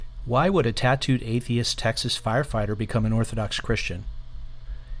Why would a tattooed atheist Texas firefighter become an Orthodox Christian?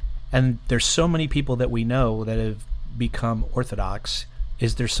 And there's so many people that we know that have become Orthodox.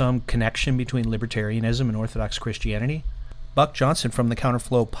 Is there some connection between libertarianism and Orthodox Christianity? Buck Johnson from the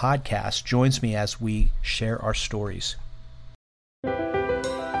Counterflow podcast joins me as we share our stories.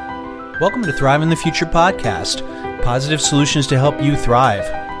 Welcome to Thrive in the Future podcast. Positive solutions to help you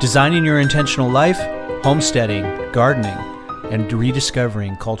thrive. Designing your intentional life, homesteading, gardening, and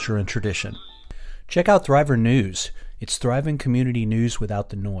rediscovering culture and tradition. Check out Thriver News. It's thriving community news without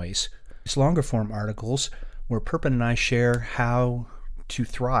the noise. It's longer form articles where Perpin and I share how to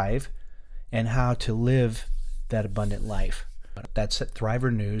thrive and how to live that abundant life. That's at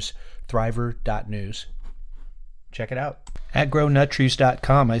Thriver News, thriver.news. Check it out. At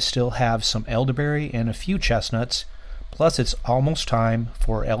grownutTrees.com, I still have some elderberry and a few chestnuts, plus it's almost time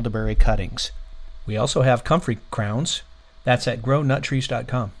for elderberry cuttings. We also have comfrey crowns. That's at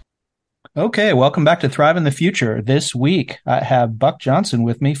grownutTrees.com. Okay, welcome back to Thrive in the Future. This week, I have Buck Johnson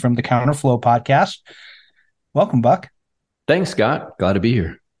with me from the Counterflow podcast. Welcome, Buck. Thanks, Scott. Glad to be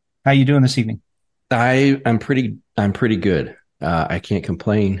here. How you doing this evening? I'm pretty good. I can't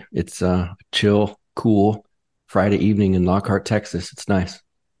complain. It's chill, cool Friday evening in Lockhart, Texas. It's nice.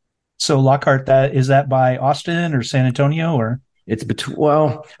 So Lockhart, is that by Austin or San Antonio, or? It's between.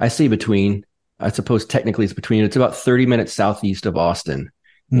 Well, I say between. I suppose technically it's between. It's about 30 minutes southeast of Austin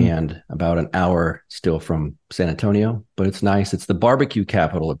and about an hour still from San Antonio. But it's nice. It's the barbecue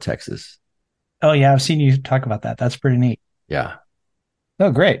capital of Texas. Oh yeah, I've seen you talk about that. That's pretty neat. Yeah.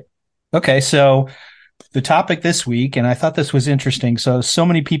 Oh, great. Okay, so the topic this week, and I thought this was interesting. So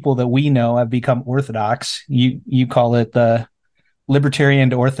many people that we know have become Orthodox. You call it the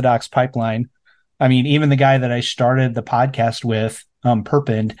libertarian to Orthodox pipeline. I mean, even the guy that I started the podcast with,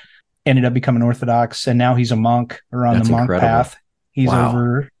 Perpin, ended up becoming Orthodox, and now he's a monk or on the monk path. He's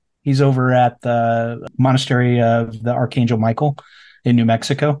over at the monastery of the Archangel Michael in New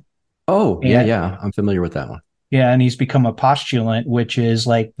Mexico. Oh, yeah. I'm familiar with that one. Yeah, and he's become a postulant, which is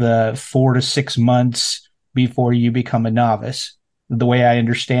like the 4 to 6 months before you become a novice. The way I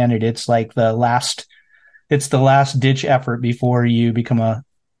understand it, it's like the last ditch effort before you become a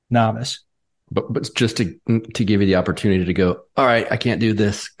novice. But just to give you the opportunity to go, all right, I can't do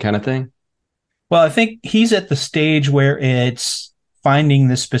this kind of thing. Well, I think he's at the stage where it's finding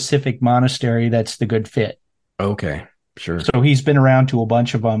the specific monastery that's the good fit. Okay, sure. So he's been around to a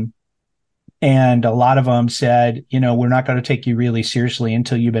bunch of them. And a lot of them said, we're not going to take you really seriously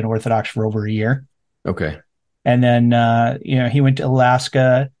until you've been Orthodox for over a year. Okay. And then, he went to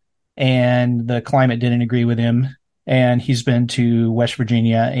Alaska and the climate didn't agree with him. And he's been to West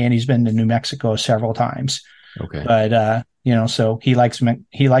Virginia and he's been to New Mexico several times. Okay. But, so he likes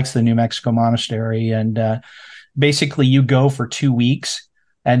the New Mexico monastery. And basically you go for 2 weeks.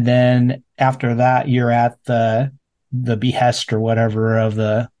 And then after that, you're at the behest or whatever of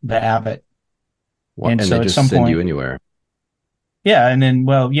the abbot. Well, and so they just send you anywhere. Yeah. And then,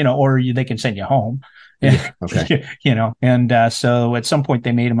 they can send you home, yeah, okay. And so at some point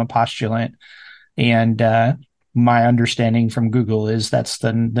they made him a postulant. And my understanding from Google is that's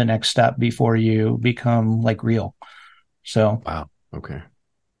the next step before you become like real. So, wow. Okay.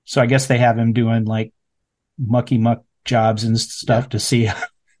 So I guess they have him doing like mucky muck jobs and stuff to see,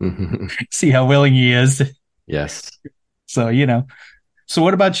 see how willing he is. Yes. So, so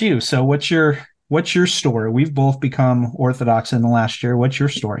what about you? So what's your story? We've both become Orthodox in the last year. What's your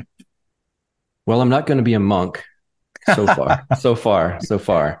story? Well, I'm not going to be a monk so far.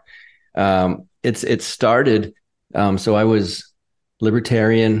 It started. So I was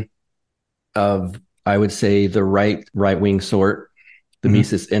libertarian of, I would say, the right wing sort. The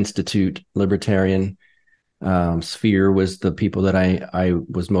Mises Institute libertarian sphere was the people that I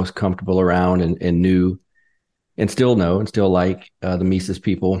was most comfortable around and knew and still know and still like the Mises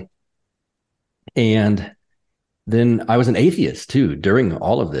people. And then I was an atheist too during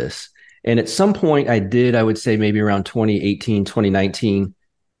all of this. And at some point I would say maybe around 2018, 2019,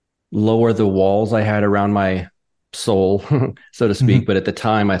 lower the walls I had around my soul, so to speak. But at the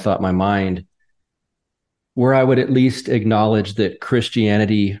time I thought my mind, where I would at least acknowledge that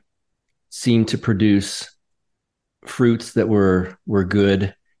Christianity seemed to produce fruits that were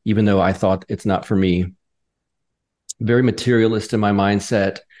good, even though I thought it's not for me. Very materialist in my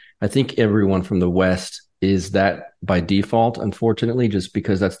mindset. I think everyone from the West is that by default, unfortunately, just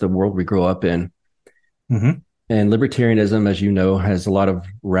because that's the world we grow up in. And libertarianism, as you know, has a lot of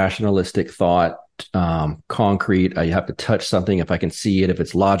rationalistic thought, concrete. You have to touch something if I can see it, if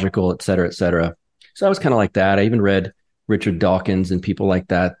it's logical, et cetera, et cetera. So I was kind of like that. I even read Richard Dawkins and people like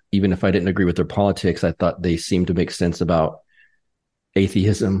that. Even if I didn't agree with their politics, I thought they seemed to make sense about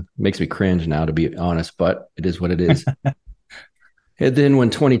atheism. Makes me cringe now, to be honest, but it is what it is. And then when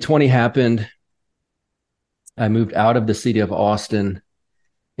 2020 happened, I moved out of the city of Austin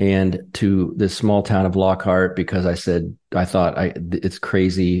and to this small town of Lockhart because I thought it's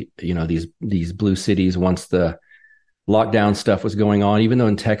crazy, these blue cities. Once the lockdown stuff was going on, even though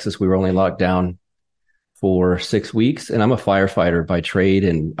in Texas we were only locked down for 6 weeks, and I'm a firefighter by trade,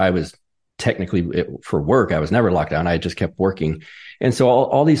 and I was technically for work, I was never locked down. I just kept working, and so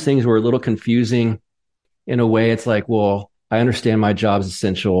all these things were a little confusing in a way. It's like, well, I understand my job's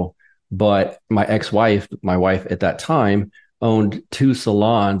essential, but my wife at that time, owned 2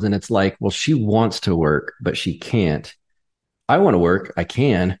 salons, and it's like, well, she wants to work, but she can't. I want to work. I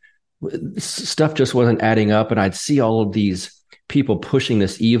can. Stuff just wasn't adding up. And I'd see all of these people pushing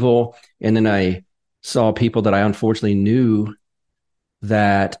this evil. And then I saw people that I unfortunately knew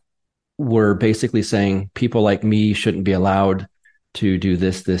that were basically saying people like me shouldn't be allowed to do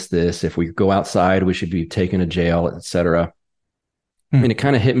this. If we go outside, we should be taken to jail, etc. And it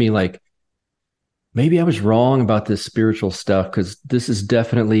kind of hit me like, maybe I was wrong about this spiritual stuff, because this is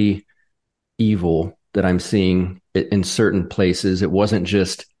definitely evil that I'm seeing in certain places. It wasn't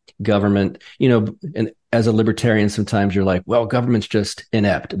just government, and as a libertarian, sometimes you're like, well, government's just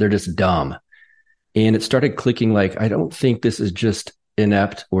inept. They're just dumb. And it started clicking like, I don't think this is just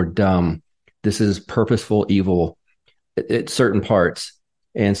inept or dumb. This is purposeful evil at certain parts.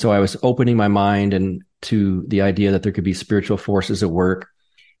 And so I was opening my mind and to the idea that there could be spiritual forces at work.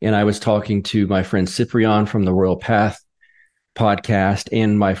 And I was talking to my friend Cyprian from the Royal Path podcast,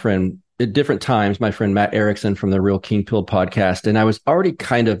 and my friend at different times, my friend Matt Erickson from the Real King Pill podcast. And I was already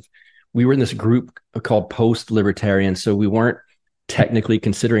we were in this group called Post-Libertarian. So we weren't technically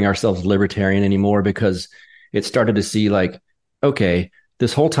considering ourselves libertarian anymore, because it started to see like, okay,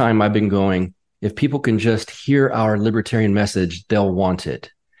 this whole time I've been going, if people can just hear our libertarian message, they'll want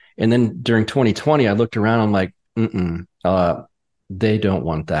it. And then during 2020, I looked around, I'm like, they don't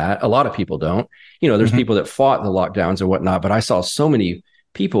want that. A lot of people don't. There's people that fought the lockdowns and whatnot, but I saw so many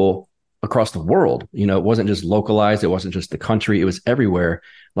people across the world. It wasn't just localized. It wasn't just the country. It was everywhere,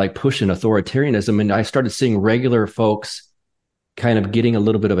 like pushing authoritarianism. And I started seeing regular folks kind of getting a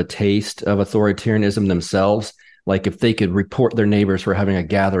little bit of a taste of authoritarianism themselves. Like if they could report their neighbors for having a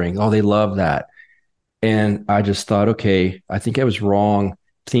gathering, oh, they love that. And I just thought, okay, I think I was wrong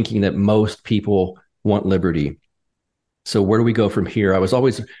thinking that most people want liberty. So where do we go from here? I was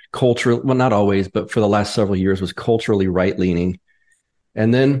always cultural, well, not always, but for the last several years was culturally right-leaning.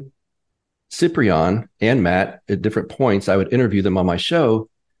 And then Cyprian and Matt, at different points, I would interview them on my show,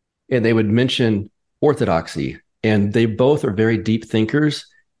 and they would mention orthodoxy. And they both are very deep thinkers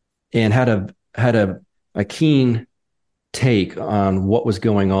and had a keen take on what was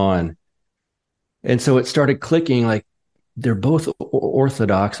going on. And so it started clicking, like, they're both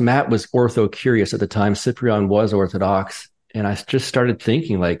Orthodox. Matt was ortho curious at the time. Cyprian was Orthodox. And I just started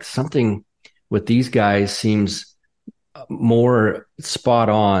thinking like something with these guys seems more spot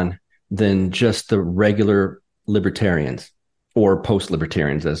on than just the regular libertarians or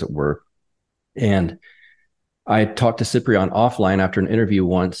post-libertarians, as it were. And I talked to Cyprian offline after an interview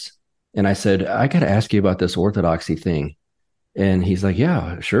once, and I said, I got to ask you about this orthodoxy thing. And he's like,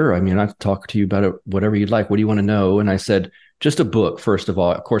 yeah, sure. I mean, I'll talk to you about it, whatever you'd like. What do you want to know? And I said, just a book, first of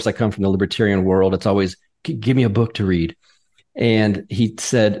all. Of course, I come from the libertarian world. It's always, give me a book to read. And he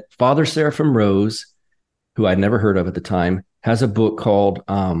said, Father Seraphim Rose, who I'd never heard of at the time, has a book called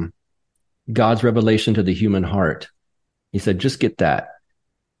God's Revelation to the Human Heart. He said, just get that.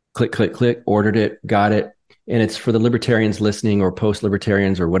 Click, click, click, ordered it, got it. And it's for the libertarians listening or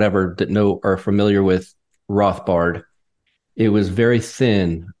post-libertarians or whatever that are familiar with Rothbard. It was very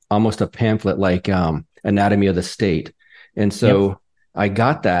thin, almost a pamphlet like Anatomy of the State. And so I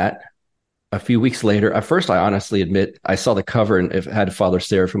got that a few weeks later. At first, I honestly admit, I saw the cover and it had Father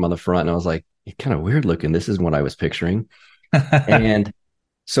Seraphim on the front. And I was like, it's kind of weird looking. This isn't what I was picturing. And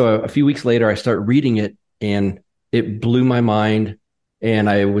so a few weeks later, I start reading it and it blew my mind. And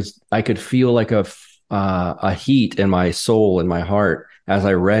I could feel like a heat in my soul and my heart as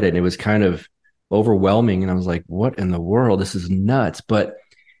I read it. It was kind of overwhelming. And I was like, what in the world? This is nuts. But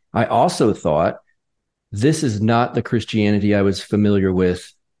I also thought, this is not the Christianity I was familiar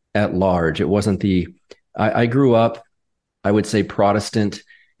with at large. It wasn't I grew up, I would say, Protestant,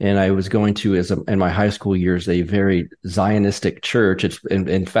 and I was going to, in my high school years, a very Zionistic church. It's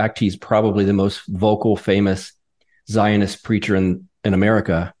in fact, he's probably the most vocal, famous Zionist preacher in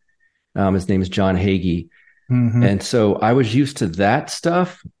America. His name is John Hagee. Mm-hmm. And so I was used to that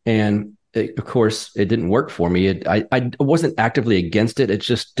stuff. And of course, it didn't work for me. I wasn't actively against it. It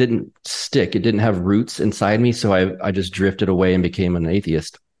just didn't stick. It didn't have roots inside me. So I just drifted away and became an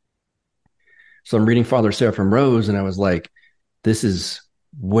atheist. So I'm reading Father Seraphim Rose, and I was like, this is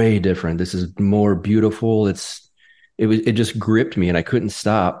way different. This is more beautiful. It just gripped me and I couldn't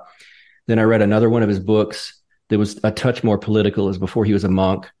stop. Then I read another one of his books that was a touch more political. It was before he was a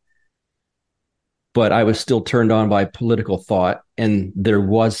monk, but I was still turned on by political thought. And there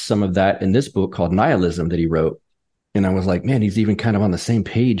was some of that in this book called Nihilism that he wrote. And I was like, man, he's even kind of on the same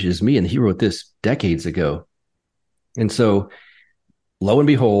page as me. And he wrote this decades ago. And so lo and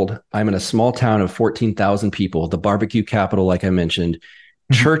behold, I'm in a small town of 14,000 people, the barbecue capital, like I mentioned.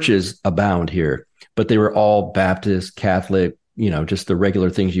 Churches abound here, but they were all Baptist, Catholic, just the regular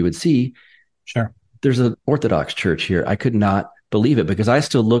things you would see. Sure. There's an Orthodox church here. I could not believe it because I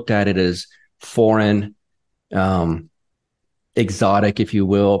still looked at it as foreign, exotic, if you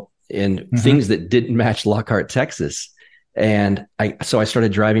will, and things that didn't match Lockhart, Texas. And so I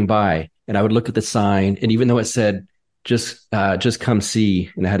started driving by and I would look at the sign. And even though it said, just come see,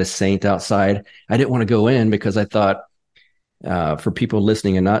 and it had a saint outside, I didn't want to go in because I thought, for people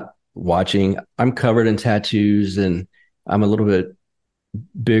listening and not watching, I'm covered in tattoos and I'm a little bit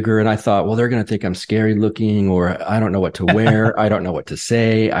bigger. And I thought, well, they're going to think I'm scary looking, or I don't know what to wear. I don't know what to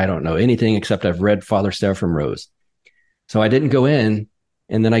say. I don't know anything except I've read Father Seraphim Rose. So I didn't go in.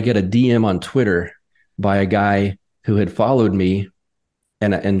 And then I get a DM on Twitter by a guy who had followed me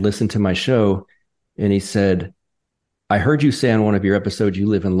and listened to my show. And he said, I heard you say on one of your episodes, you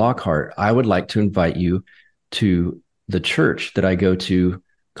live in Lockhart. I would like to invite you to the church that I go to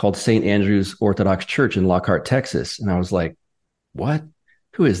called St. Andrew's Orthodox Church in Lockhart, Texas. And I was like, what?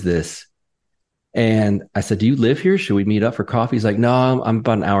 Who is this? And I said, do you live here? Should we meet up for coffee? He's like, no, I'm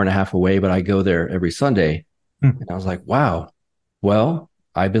about an hour and a half away, but I go there every Sunday. And I was like, wow. Well,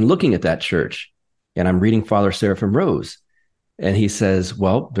 I've been looking at that church and I'm reading Father Seraphim Rose. And he says,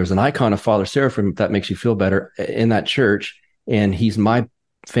 well, there's an icon of Father Seraphim, if that makes you feel better, in that church. And he's my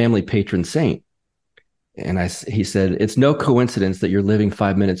family patron saint. And he said, it's no coincidence that you're living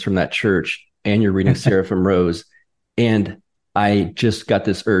 5 minutes from that church and you're reading Seraphim Rose. And I just got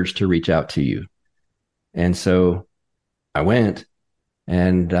this urge to reach out to you. And so I went,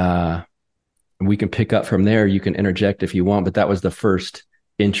 and we can pick up from there. You can interject if you want, but that was the first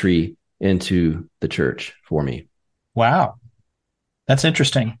entry into the church for me. Wow. That's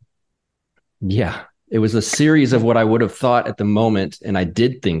interesting. Yeah. It was a series of what I would have thought at the moment. And I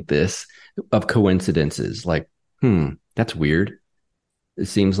did think this of coincidences, like, that's weird. It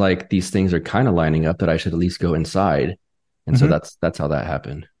seems like these things are kind of lining up that I should at least go inside. And so that's how that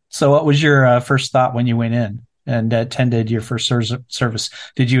happened. So what was your first thought when you went in and attended your first service?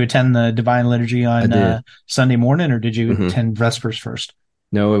 Did you attend the Divine Liturgy on Sunday morning, or did you attend Vespers first?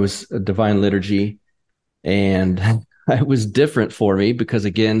 No, it was a Divine Liturgy. And it was different for me because,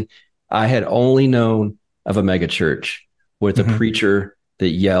 again, I had only known of a mega church with a preacher that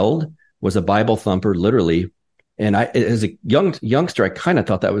yelled, was a Bible thumper, literally. And I, as a youngster, I kind of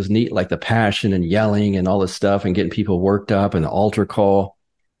thought that was neat, like the passion and yelling and all this stuff and getting people worked up and the altar call.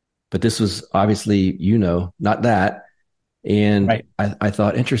 But this was obviously, not that. And I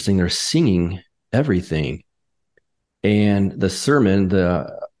thought, interesting, they're singing everything. And the sermon,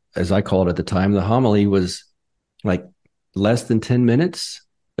 as I called it at the time, the homily was like less than 10 minutes.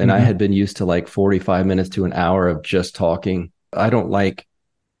 And I had been used to like 45 minutes to an hour of just talking. I don't like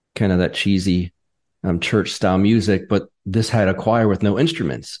kind of that cheesy church style music, but this had a choir with no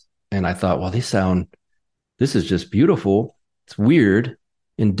instruments. And I thought, well, this is just beautiful. It's weird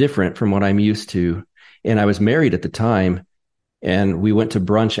and different from what I'm used to. And I was married at the time, and we went to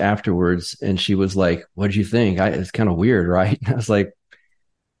brunch afterwards, and she was like, what'd you think? It's kind of weird, right? I was like,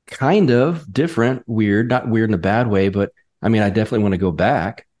 kind of different, weird, not weird in a bad way, but I mean, I definitely want to go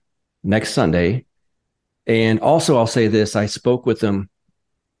back next Sunday. And also, I'll say this, I spoke with them.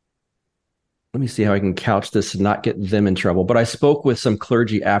 Let me see how I can couch this and not get them in trouble. But I spoke with some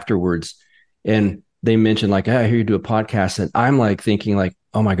clergy afterwards, and they mentioned like, hey, I hear you do a podcast. And I'm like thinking like,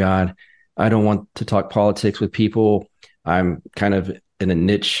 oh my God, I don't want to talk politics with people. I'm kind of in a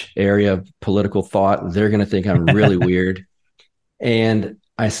niche area of political thought. They're going to think I'm really weird. And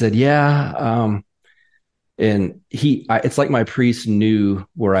I said, yeah. And it's like my priest knew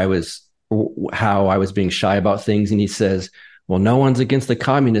how I was being shy about things. And he says, well, no one's against the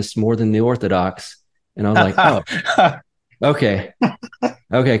communists more than the Orthodox. And I was like, oh, okay.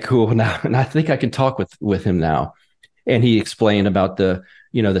 Okay, cool. Now, and I think I can talk with him now. And he explained about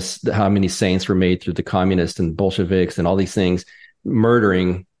how many saints were made through the communists and Bolsheviks and all these things,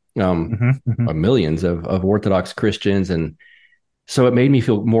 murdering millions of Orthodox Christians. And So it made me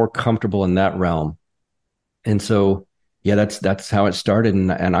feel more comfortable in that realm. And so, yeah, that's how it started.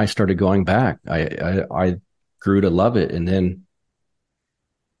 And I started going back. I grew to love it. And then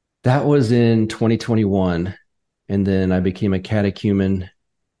that was in 2021. And then I became a catechumen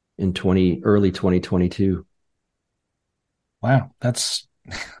in early 2022. Wow, that's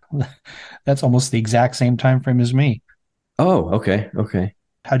almost the exact same time frame as me. Oh, okay. Okay.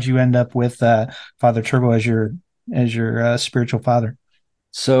 How'd you end up with Father Turbo as your spiritual father?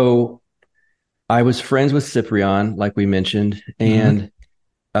 So I was friends with Cyprian, like we mentioned, Mm-hmm. and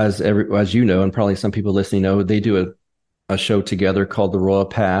as you know, and probably some people listening know, they do a show together called The Royal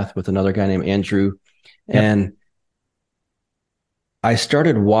Path with another guy named Andrew. Yep. And I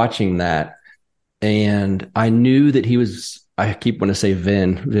started watching that, and I knew that he was, I keep wanting to say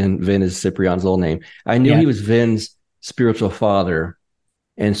Vin is Cyprian's old name. I knew Yeah. he was Vin's spiritual father.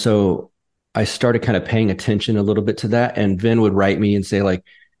 And so I started kind of paying attention a little bit to that. And Vin would write me and say, like,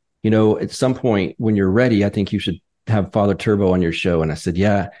 at some point when you're ready, I think you should have Father Turbo on your show. And I said,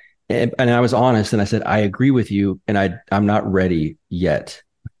 yeah. And I was honest and I said, I agree with you. And I'm not ready yet.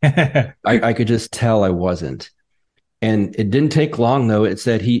 I could just tell I wasn't. And it didn't take long though. It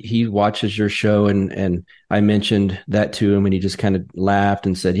said he watches your show, and I mentioned that to him, and he just kind of laughed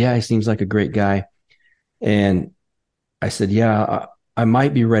and said, yeah, he seems like a great guy. And I said, yeah, I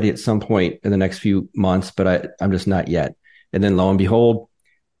might be ready at some point in the next few months, but I'm just not yet. And then lo and behold,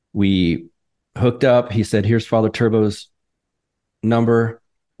 we hooked up. He said, here's Father Turbo's number.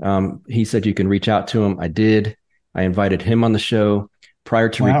 He said you can reach out to him. I did. I invited him on the show. Prior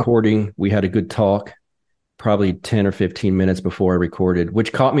to Wow. recording, we had a good talk, probably 10 or 15 minutes before I recorded,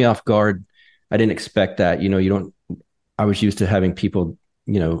 which caught me off guard. I didn't expect that. You don't, I was used to having people,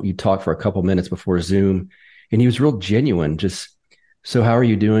 you talk for a couple minutes before Zoom, and he was real genuine. Just, so how are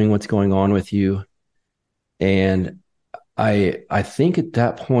you doing? What's going on with you? And I think at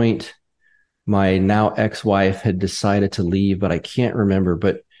that point, my now ex-wife had decided to leave, but I can't remember.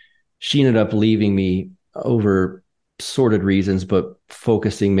 But she ended up leaving me over sordid reasons, but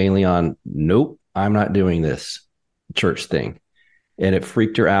focusing mainly on, nope, I'm not doing this church thing. And it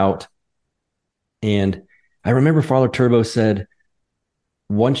freaked her out. And I remember Father Turbo said,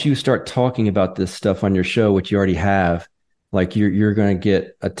 once you start talking about this stuff on your show, which you already have, like you're going to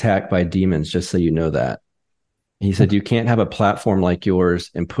get attacked by demons, just so you know that. He said, you can't have a platform like yours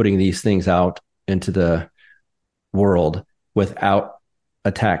and putting these things out into the world without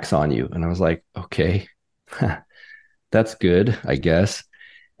attacks on you. And I was like, okay, that's good, I guess.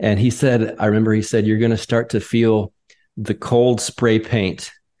 And he said, I remember he said, you're going to start to feel the cold spray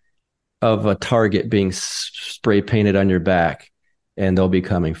paint of a target being spray painted on your back, and they'll be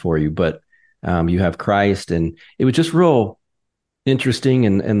coming for you. But you have Christ. And it was just real interesting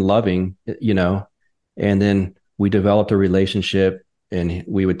and loving, And then we developed a relationship, and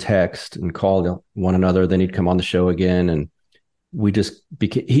we would text and call one another. Then he'd come on the show again. And we just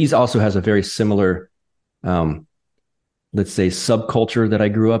became, he's also has a very similar, let's say, subculture that I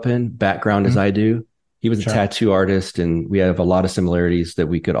grew up in, background as Mhm. I do. He was a Sure. tattoo artist, and we have a lot of similarities that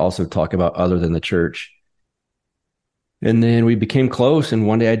we could also talk about other than the church. And then we became close. And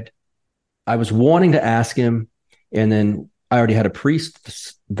one day I was wanting to ask him, and then I already had a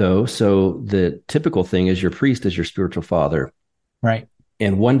priest though. So the typical thing is your priest is your spiritual father. Right.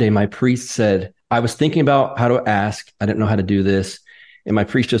 And one day my priest said, I was thinking about how to ask. I didn't know how to do this. And my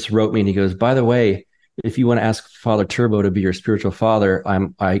priest just wrote me, and he goes, by the way, if you want to ask Father Turbo to be your spiritual father,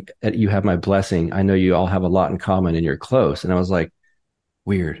 you have my blessing. I know you all have a lot in common and you're close. And I was like,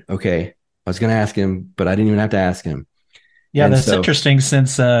 weird. Okay. I was going to ask him, but I didn't even have to ask him. Yeah, And that's so interesting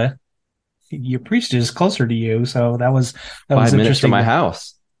since your priest is closer to you. So that was 5 minutes from interesting. my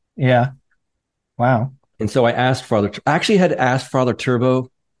house. Yeah. Wow. And so I I actually had asked Father Turbo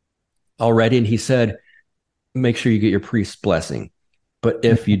already, and he said, make sure you get your priest's blessing. But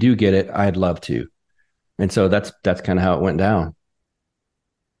if you do get it, I'd love to. And so that's kind of how it went down.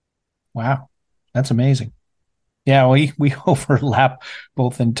 Wow. That's amazing. Yeah, we overlap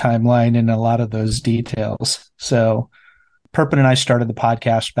both in timeline and a lot of those details. So Perpin and I started the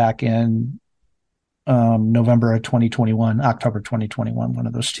podcast back in November of 2021, October 2021, one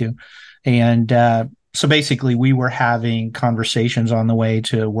of those two. And so basically, we were having conversations on the way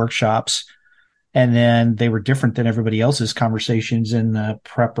to workshops, and then they were different than everybody else's conversations in the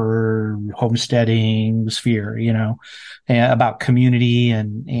prepper homesteading sphere, and about community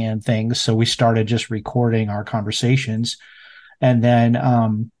and things. So we started just recording our conversations, and then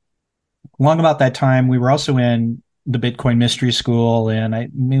long about that time, we were also in the Bitcoin Mystery School, and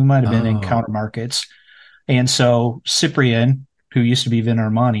we might have been in Oh, Counter Markets. And so Cyprian, who used to be Vin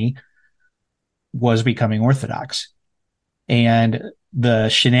Armani, was becoming Orthodox. And the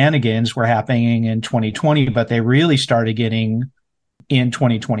shenanigans were happening in 2020, but they really started getting in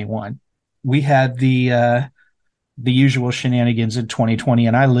 2021. We had the usual shenanigans in 2020,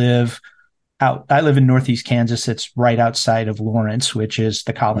 and I live in Northeast Kansas. It's right outside of Lawrence, which is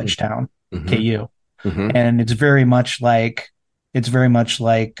the college town, KU. And it's very much like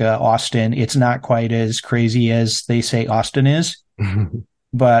Austin. It's not quite as crazy as they say Austin is.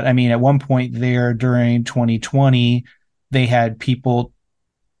 But I mean, at one point there during 2020, they had people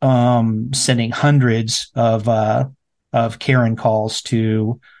sending hundreds of Karen calls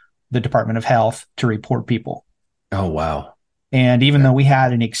to the Department of Health to report people. Oh, wow. And even though we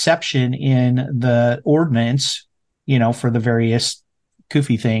had an exception in the ordinance, for the various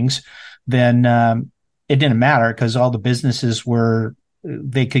goofy things, then it didn't matter because all the businesses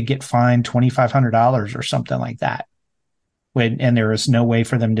they could get fined $2,500 or something like that. And there was no way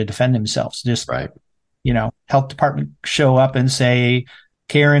for them to defend themselves. Just, right. Health department show up and say,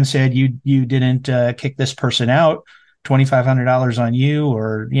 Karen said you didn't kick this person out, $2,500 on you,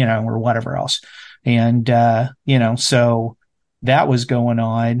 or whatever else. And so that was going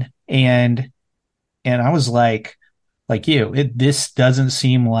on, and I was like this doesn't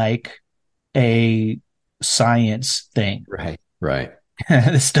seem like a science thing. Right.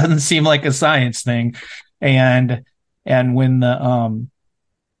 This doesn't seem like a science thing. And when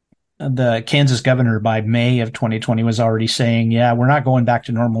the Kansas governor by May of 2020 was already saying, yeah, we're not going back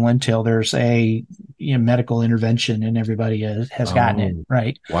to normal until there's a medical intervention and everybody has gotten it.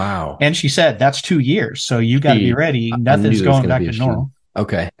 Right. Wow. And she said, that's 2 years. So you got to be ready. Nothing's going back to normal.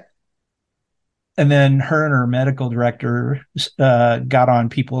 Okay. And then her and her medical director got on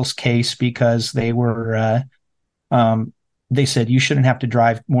people's case because they said you shouldn't have to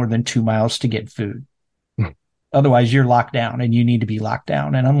drive more than 2 miles to get food. Otherwise, you're locked down and you need to be locked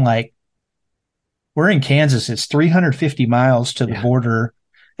down. And I'm like, we're in Kansas. It's 350 miles to the border.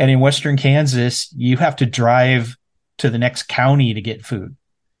 And in Western Kansas, you have to drive to the next county to get food.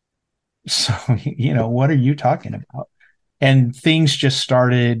 So, what are you talking about? And things just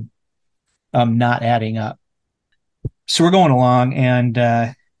started not adding up. So we're going along,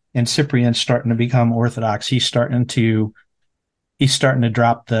 and Cyprian's starting to become Orthodox. He's starting to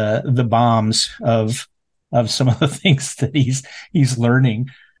drop the bombs of some of the things that he's learning.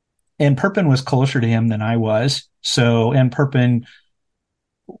 And Perpin was closer to him than I was. So, and Perpin,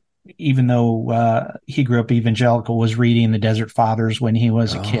 even though he grew up evangelical, was reading the Desert Fathers when he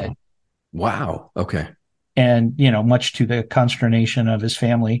was a kid. Wow. Okay. And, much to the consternation of his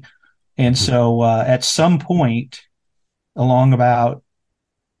family. And so at some point along about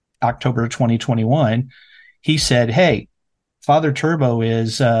October 2021, he said, hey, Father Turbo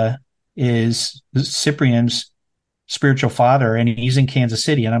is Cyprian's spiritual father, and he's in Kansas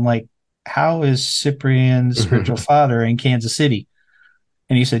City. And I'm like, how is Cyprian's spiritual father in Kansas City?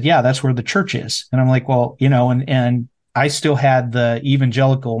 And he said, yeah, that's where the church is. And I'm like, well, and I still had the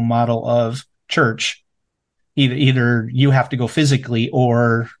evangelical model of church. Either you have to go physically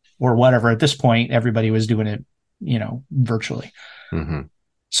or whatever. At this point, everybody was doing it, virtually.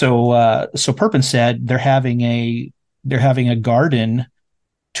 So Perpin said they're having a garden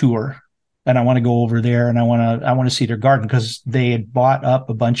tour, and I want to go over there and I want to see their garden, because they had bought up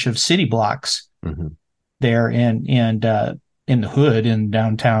a bunch of city blocks there and in the hood in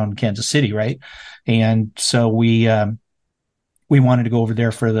downtown Kansas City, right? And so we wanted to go over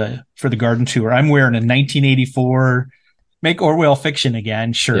there for the garden tour. I'm wearing a 1984 Make Orwell Fiction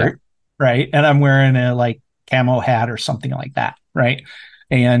Again shirt, right? And I'm wearing a camo hat or something like that, right?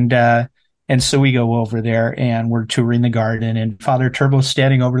 And so we go over there and we're touring the garden, and Father Turbo's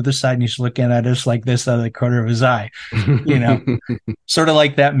standing over to the side and he's looking at us like this out of the corner of his eye, sort of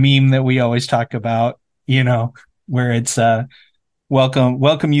like that meme that we always talk about, where it's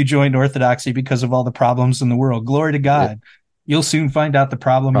welcome you joined Orthodoxy because of all the problems in the world. Glory to God. Yep. You'll soon find out the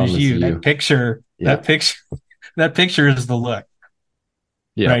problem is you. That picture is the look.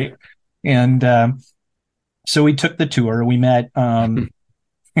 Yeah. Right. And so we took the tour. We met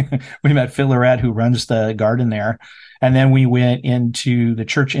Phil Lorette, who runs the garden there. And then we went into the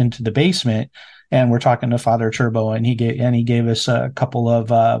church, into the basement, and we're talking to Father Turbo, and he gave us a couple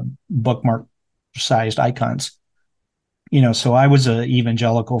of bookmark sized icons. So I was an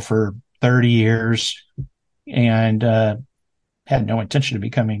evangelical for 30 years and had no intention of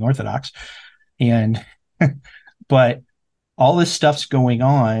becoming Orthodox. But all this stuff's going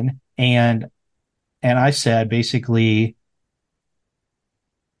on. And I said, basically,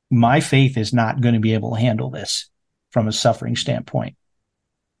 my faith is not going to be able to handle this from a suffering standpoint.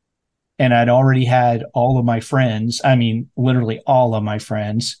 And I'd already had all of my friends, literally all of my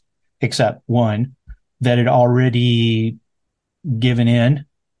friends, except one, that had already given in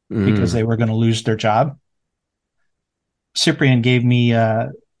because Mm. they were going to lose their job. Cyprian gave me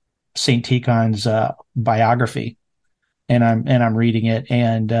Saint Tikhon's biography, and I'm reading it,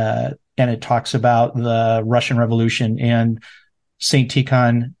 and it talks about the Russian Revolution, and Saint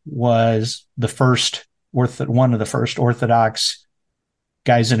Tikhon was one of the first Orthodox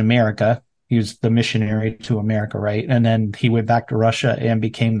guys in America. He was the missionary to America, right? And then he went back to Russia and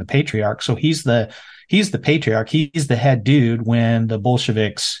became the patriarch. So he's the patriarch. He's the head dude when the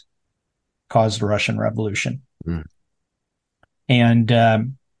Bolsheviks caused the Russian Revolution. Mm.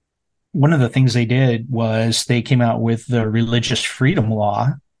 And one of the things they did was they came out with the religious freedom law.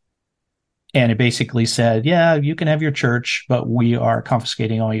 And it basically said, yeah, you can have your church, but we are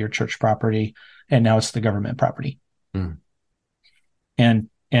confiscating all your church property. And now it's the government property. Mm.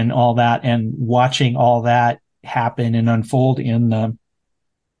 And all that, and watching all that happen and unfold in the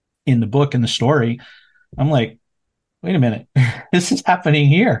book and the story, I'm like, wait a minute, this is happening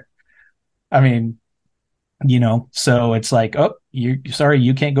here. I mean, so it's like, oh, you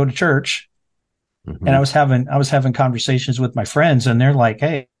can't go to church. Mm-hmm. And I was having conversations with my friends, and they're like,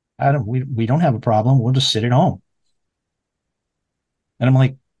 hey, we don't have a problem. We'll just sit at home. And I'm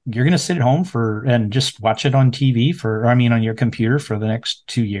like, you're going to sit at home and just watch it on TV on your computer for the next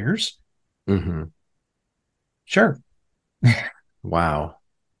 2 years? Mm-hmm. Sure. Wow.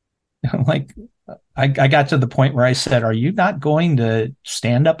 I'm like, I got to the point where I said, are you not going to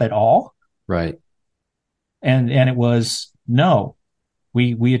stand up at all? Right. And it was, no,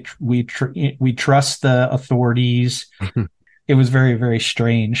 we trust the authorities. It was very, very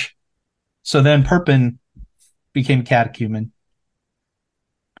strange. So then Perpin became catechumen,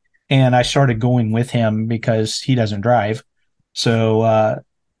 and I started going with him because he doesn't drive. So,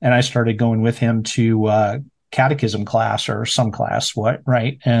 and I started going with him to catechism class or some class,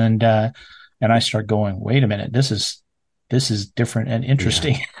 right? And I started going, wait a minute, this is different and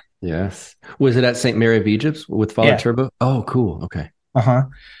interesting. Yeah. Yes. Was it at St. Mary of Egypt with Father Yeah. Turbo? Oh, cool. Okay. Uh-huh.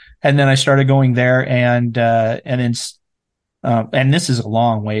 And then I started going there, and this is a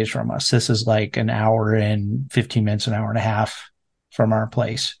long ways from us. This is like an hour and 15 minutes, an hour and a half from our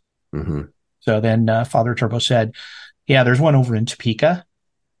place. Mm-hmm. So then Father Turbo said, yeah, there's one over in Topeka,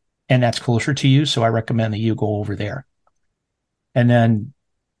 and that's closer to you, so I recommend that you go over there. And then,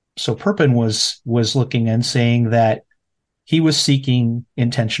 so Perpin was looking and saying that he was seeking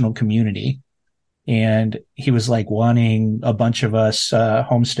intentional community, and he was like wanting a bunch of us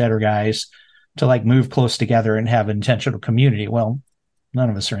homesteader guys to like move close together and have intentional community. Well, none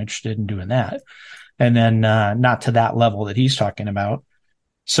of us are interested in doing that. And then not to that level that he's talking about.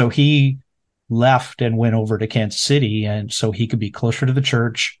 So he left and went over to Kansas City, and so he could be closer to the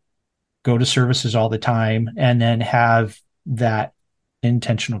church, go to services all the time, and then have that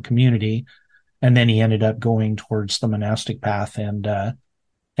intentional community. And then he ended up going towards the monastic path, and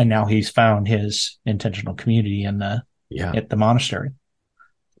now he's found his intentional community at the monastery.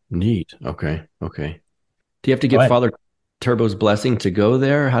 Neat. Okay. Do you have to get Father Turbo's blessing to go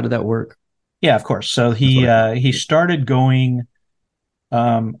there? How did that work? Yeah, of course. So he started going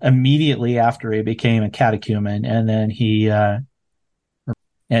immediately after he became a catechumen, and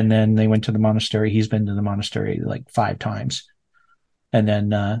then they went to the monastery. He's been to the monastery like 5 times, and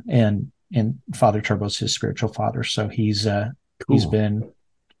then and Father Turbo's his spiritual father, so he's been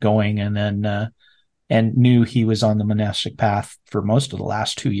going, and then and knew he was on the monastic path for most of the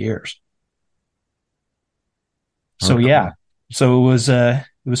last 2 years. So yeah, so it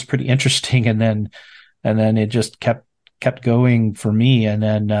was pretty interesting, and then it just kept going for me, and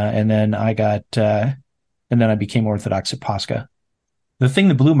then I became Orthodox at Pascha. The thing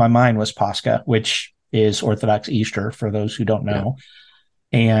that blew my mind was Pascha, which is Orthodox Easter for those who don't know. Yeah.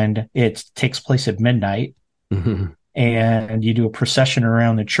 And it takes place at midnight. Mm-hmm. And you do a procession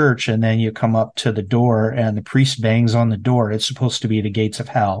around the church, and then you come up to the door, and the priest bangs on the door. It's supposed to be the gates of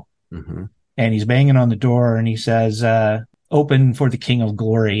hell. Mm-hmm. And he's banging on the door, and he says, open for the King of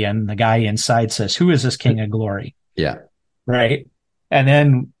Glory. And the guy inside says, who is this King of Glory? Yeah. Right. And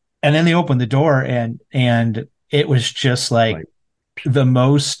then they open the door, and it was just like the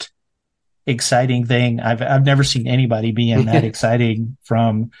most exciting thing. I've never seen anybody being that exciting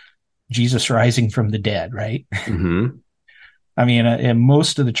from Jesus rising from the dead. Right. Mm-hmm. I mean, in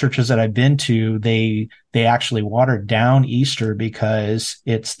most of the churches that I've been to, they actually watered down Easter because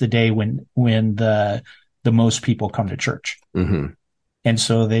it's the day when the most people come to church. Mm-hmm. And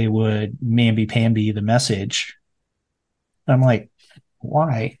so they would mamby-pamby the message. I'm like,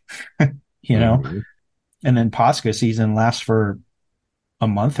 why? Mm-hmm. And then Pascha season lasts for a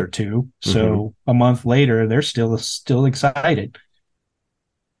month or two. So a month later, they're still excited.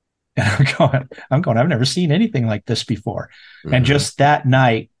 And I'm I've never seen anything like this before. And Mm-hmm. just that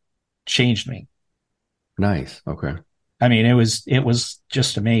night changed me. Nice. Okay. I mean, it was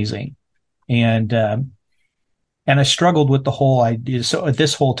just amazing. And, and I struggled with the whole idea. So at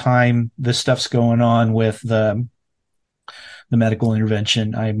this whole time, this stuff's going on with the medical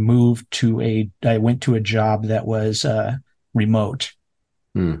intervention. I went to a job that was remote,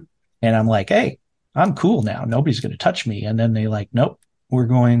 Hmm. and I'm like, hey, I'm cool now. Nobody's going to touch me. And then they like, nope, we're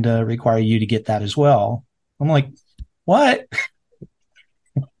going to require you to get that as well. I'm like, what?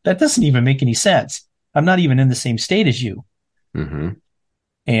 That doesn't even make any sense. I'm not even in the same state as you. Mm-hmm.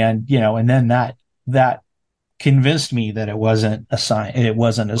 And and then that convinced me that it wasn't a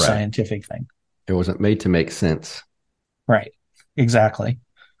Right. scientific thing. It wasn't made to make sense. Right. Exactly.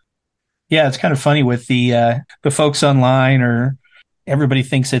 Yeah, it's kind of funny with the folks online, or everybody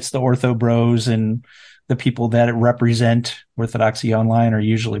thinks it's the ortho bros, and the people that represent orthodoxy online are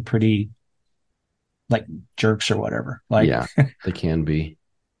usually pretty like jerks or whatever. Like, Yeah, they can be.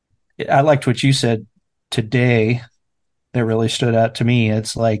 I liked what you said today that really stood out to me.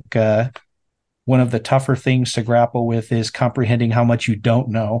 It's like one of the tougher things to grapple with is comprehending how much you don't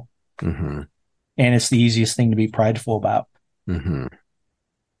know, Mm-hmm. and it's the easiest thing to be prideful about. Mm-hmm.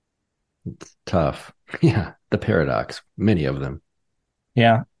 It's tough. Yeah, the paradox, many of them.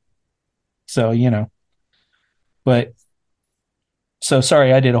 Yeah. So, but so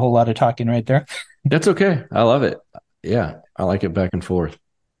sorry, I did a whole lot of talking right there. That's okay. I love it. Yeah, I like it back and forth.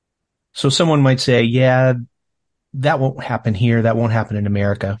 So someone might say, yeah, that won't happen here. That won't happen in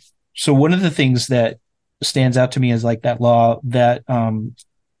America. So one of the things that stands out to me is like that law, that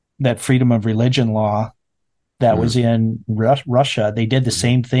freedom of religion law that Mm. was in Russia. They did the Mhm.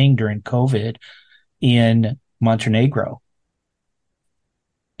 same thing during COVID in Montenegro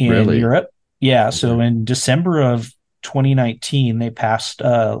in Really? Europe. Yeah. So Okay. in December of 2019, they passed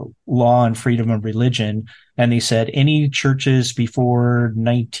a law on freedom of religion. And they said any churches before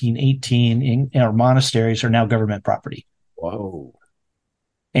 1918 or monasteries are now government property. Whoa.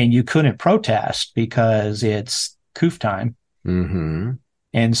 And you couldn't protest because it's coof time. Mm-hmm.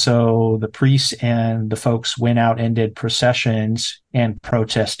 And so the priests and the folks went out and did processions and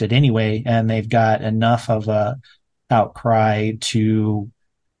protested anyway. And they've got enough of a outcry to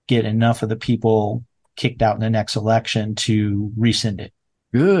get enough of the people kicked out in the next election to rescind it.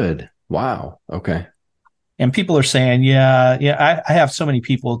 Good. Wow. Okay. And people are saying, yeah. I have so many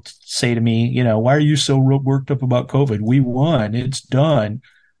people say to me, why are you so worked up about COVID? We won. It's done.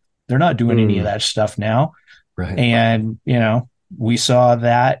 They're not doing any of Mm. that stuff now. Right. And, we saw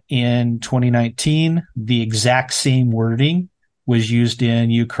that in 2019. The exact same wording was used in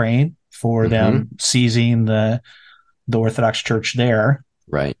Ukraine for Mm-hmm. them seizing the Orthodox Church there.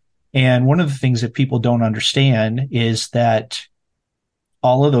 Right. And one of the things that people don't understand is that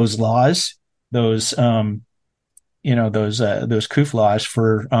all of those laws, those those COOF laws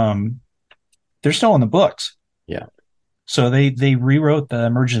they're still in the books. Yeah. So they rewrote the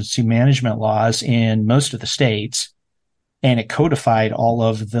emergency management laws in most of the states, and it codified all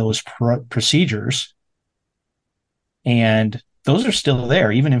of those procedures, and those are still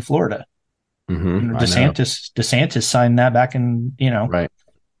there, even in Florida. Mm-hmm. I know. DeSantis signed that back in Right.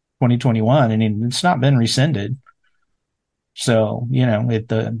 2021, and it's not been rescinded. So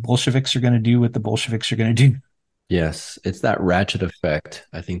the Bolsheviks are going to do what the Bolsheviks are going to do. Yes. It's that ratchet effect,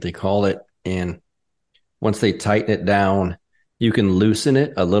 I think they call it. And once they tighten it down, you can loosen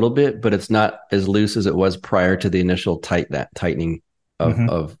it a little bit, but it's not as loose as it was prior to the initial tightening of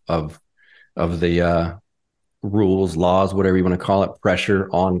Mm-hmm. of the rules, laws, whatever you want to call it, pressure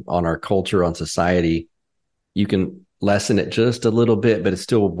on our culture, on society. You can lessen it just a little bit, but it's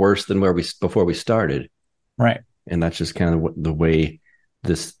still worse than where we before we started. Right. And that's just kind of the way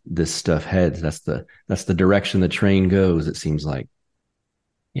this stuff heads. That's the direction the train goes. It seems like.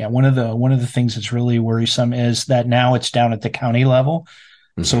 Yeah, one of the things that's really worrisome is that now it's down at the county level.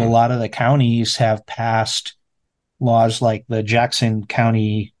 So a Mm-hmm. lot of the counties have passed laws, like the Jackson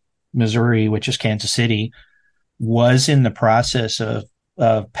County, Missouri, which is Kansas City, was in the process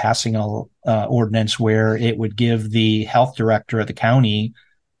of passing a ordinance where it would give the health director of the county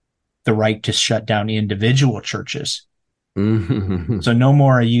the right to shut down individual churches. Mm-hmm. So no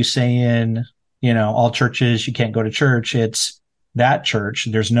more are you saying, all churches, you can't go to church. It's that church.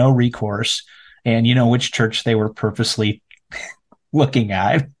 There's no recourse. And you know which church they were purposely looking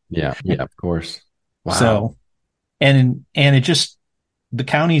at. Yeah, yeah, of course. Wow. So, and it just, the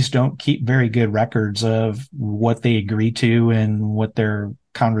counties don't keep very good records of what they agree to and what their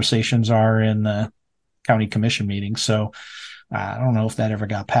conversations are in the county commission meetings. So I don't know if that ever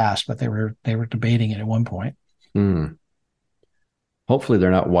got passed, but they were debating it at one point. Mm. hopefully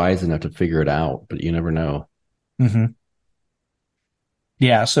they're not wise enough to figure it out, but you never know. Mm-hmm.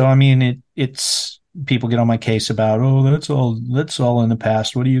 Yeah. So, I mean, it's people get on my case about, oh, that's all in the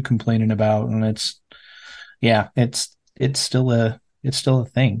past. What are you complaining about? And yeah, it's still a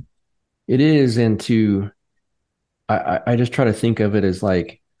thing. It is. And I just try to think of it as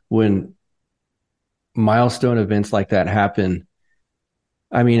like when milestone events like that happen.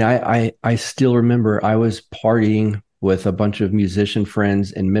 I mean, I still remember I was partying with a bunch of musician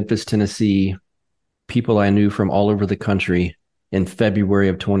friends in Memphis, Tennessee, people I knew from all over the country in February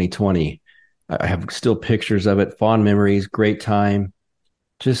of 2020. I have still pictures of it, fond memories, great time,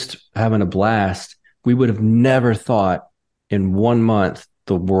 just having a blast. We would have never thought in 1 month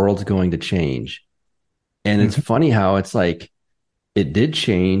the world's going to change. And it's Mm-hmm. funny how it's like it did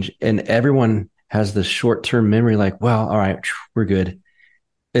change, and everyone has this short-term memory like, well, all right, we're good.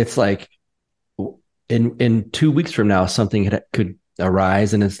 It's like in 2 weeks from now, something could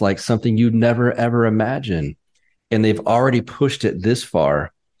arise, and it's like something you'd never ever imagine. And they've already pushed it this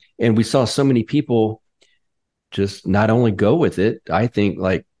far. And we saw so many people just not only go with it, I think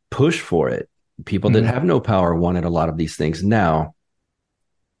like push for it. People that Mm-hmm. have no power wanted a lot of these things. Now,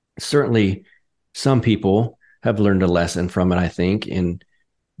 certainly some people have learned a lesson from it, I think. And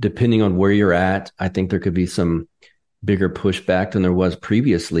depending on where you're at, I think there could be some bigger pushback than there was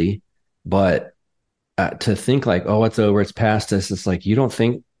previously. But to think like, oh, it's over, it's past us, it's like you don't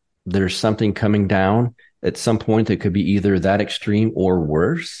think there's something coming down at some point that could be either that extreme or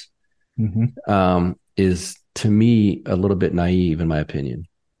worse, Mm-hmm. is to me a little bit naive, in my opinion.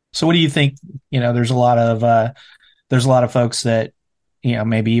 So what do you think? There's a lot of folks that,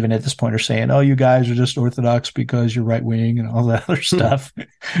 maybe even at this point are saying, oh, you guys are just Orthodox because you're right wing and all that other stuff.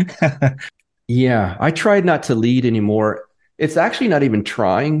 Yeah, I tried not to lead anymore. It's actually not even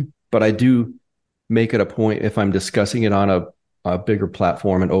trying, but I do make it a point if I'm discussing it on a bigger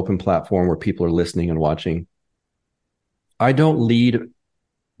platform, an open platform where people are listening and watching. I don't lead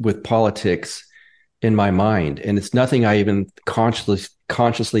with politics in my mind, and it's nothing I even consciously,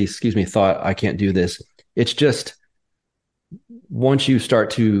 thought I can't do this. It's just once you start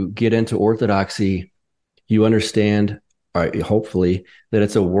to get into orthodoxy, you understand, hopefully, that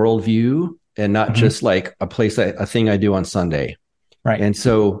it's a worldview and not Mm-hmm. just like a thing I do on Sunday. Right. And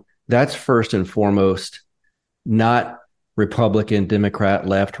so that's first and foremost, not Republican, Democrat,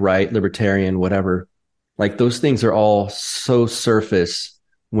 left, right, libertarian, whatever. Like those things are all so surface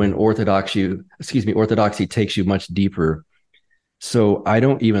when orthodoxy takes you much deeper. So I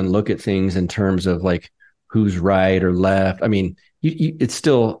don't even look at things in terms of like who's right or left. I mean, it's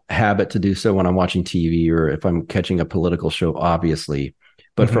still habit to do so when I'm watching TV or if I'm catching a political show, obviously.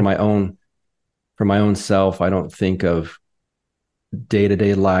 But Mm-hmm. for my own self, I don't think of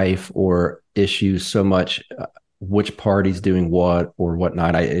day-to-day life or issues so much, which party's doing what or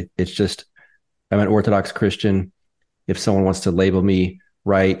whatnot. It's just, I'm an Orthodox Christian. If someone wants to label me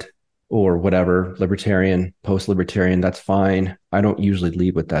right or whatever, libertarian, post-libertarian, that's fine. I don't usually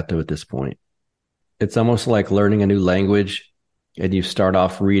lead with that though at this point. It's almost like learning a new language and you start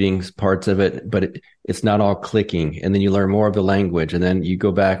off reading parts of it, but it's not all clicking. And then you learn more of the language and then you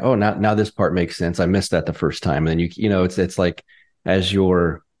go back, oh, now this part makes sense. I missed that the first time. And then it's like as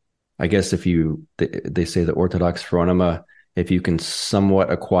your, I guess if they say the Orthodox phronema, if you can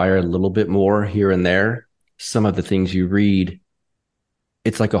somewhat acquire a little bit more here and there, some of the things you read,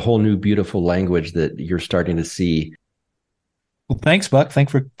 it's like a whole new beautiful language that you're starting to see. Well, thanks, Buck.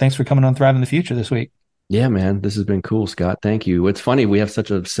 Thanks for coming on Thrive in the Future this week. Yeah, man, this has been cool, Scott. Thank you. It's funny. We have such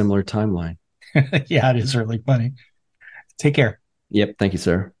a similar timeline. Yeah, it is really funny. Take care. Yep. Thank you,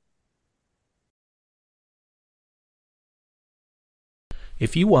 sir.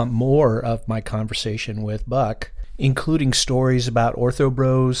 If you want more of my conversation with Buck, including stories about Ortho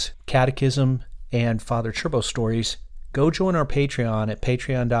Bros, Catechism, and Father Turbo stories, go join our Patreon at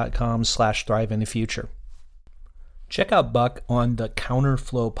patreon.com/thriveinthefuture. Check out Buck on the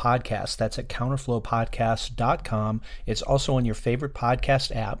Counterflow podcast. That's at counterflowpodcast.com. It's also on your favorite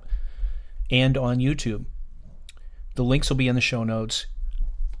podcast app and on YouTube. The links will be in the show notes.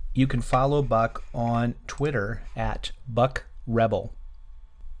 You can follow Buck on Twitter at BuckRebel.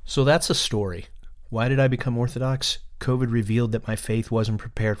 So that's a story. Why did I become Orthodox? COVID revealed that my faith wasn't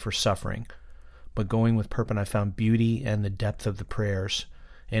prepared for suffering. But going with Perpin, I found beauty and the depth of the prayers,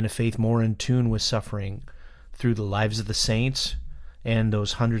 and a faith more in tune with suffering through the lives of the saints and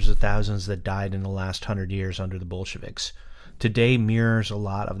those hundreds of thousands that died in the last 100 years under the Bolsheviks. Today mirrors a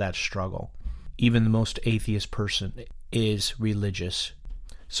lot of that struggle. Even the most atheist person is religious.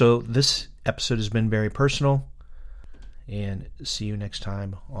 So this episode has been very personal, and see you next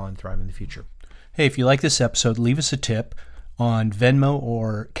time on Thrive in the Future. Hey, if you like this episode, leave us a tip on Venmo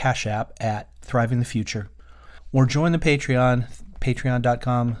or Cash App at Thriving the Future. Or join the Patreon,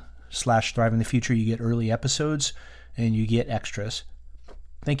 patreon.com/Thriving the Future. You get early episodes and you get extras.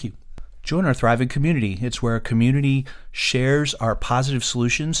 Thank you. Join our thriving community. It's where a community shares our positive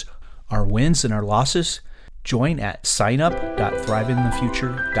solutions, our wins and our losses. Join at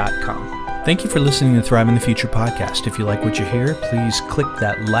signup.thriveinthefuture.com. Thank you for listening to Thrive in the Future podcast. If you like what you hear, please click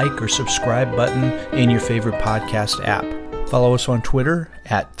that like or subscribe button in your favorite podcast app. Follow us on Twitter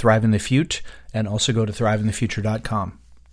at Thrive in the Fute and also go to thriveinthefuture.com.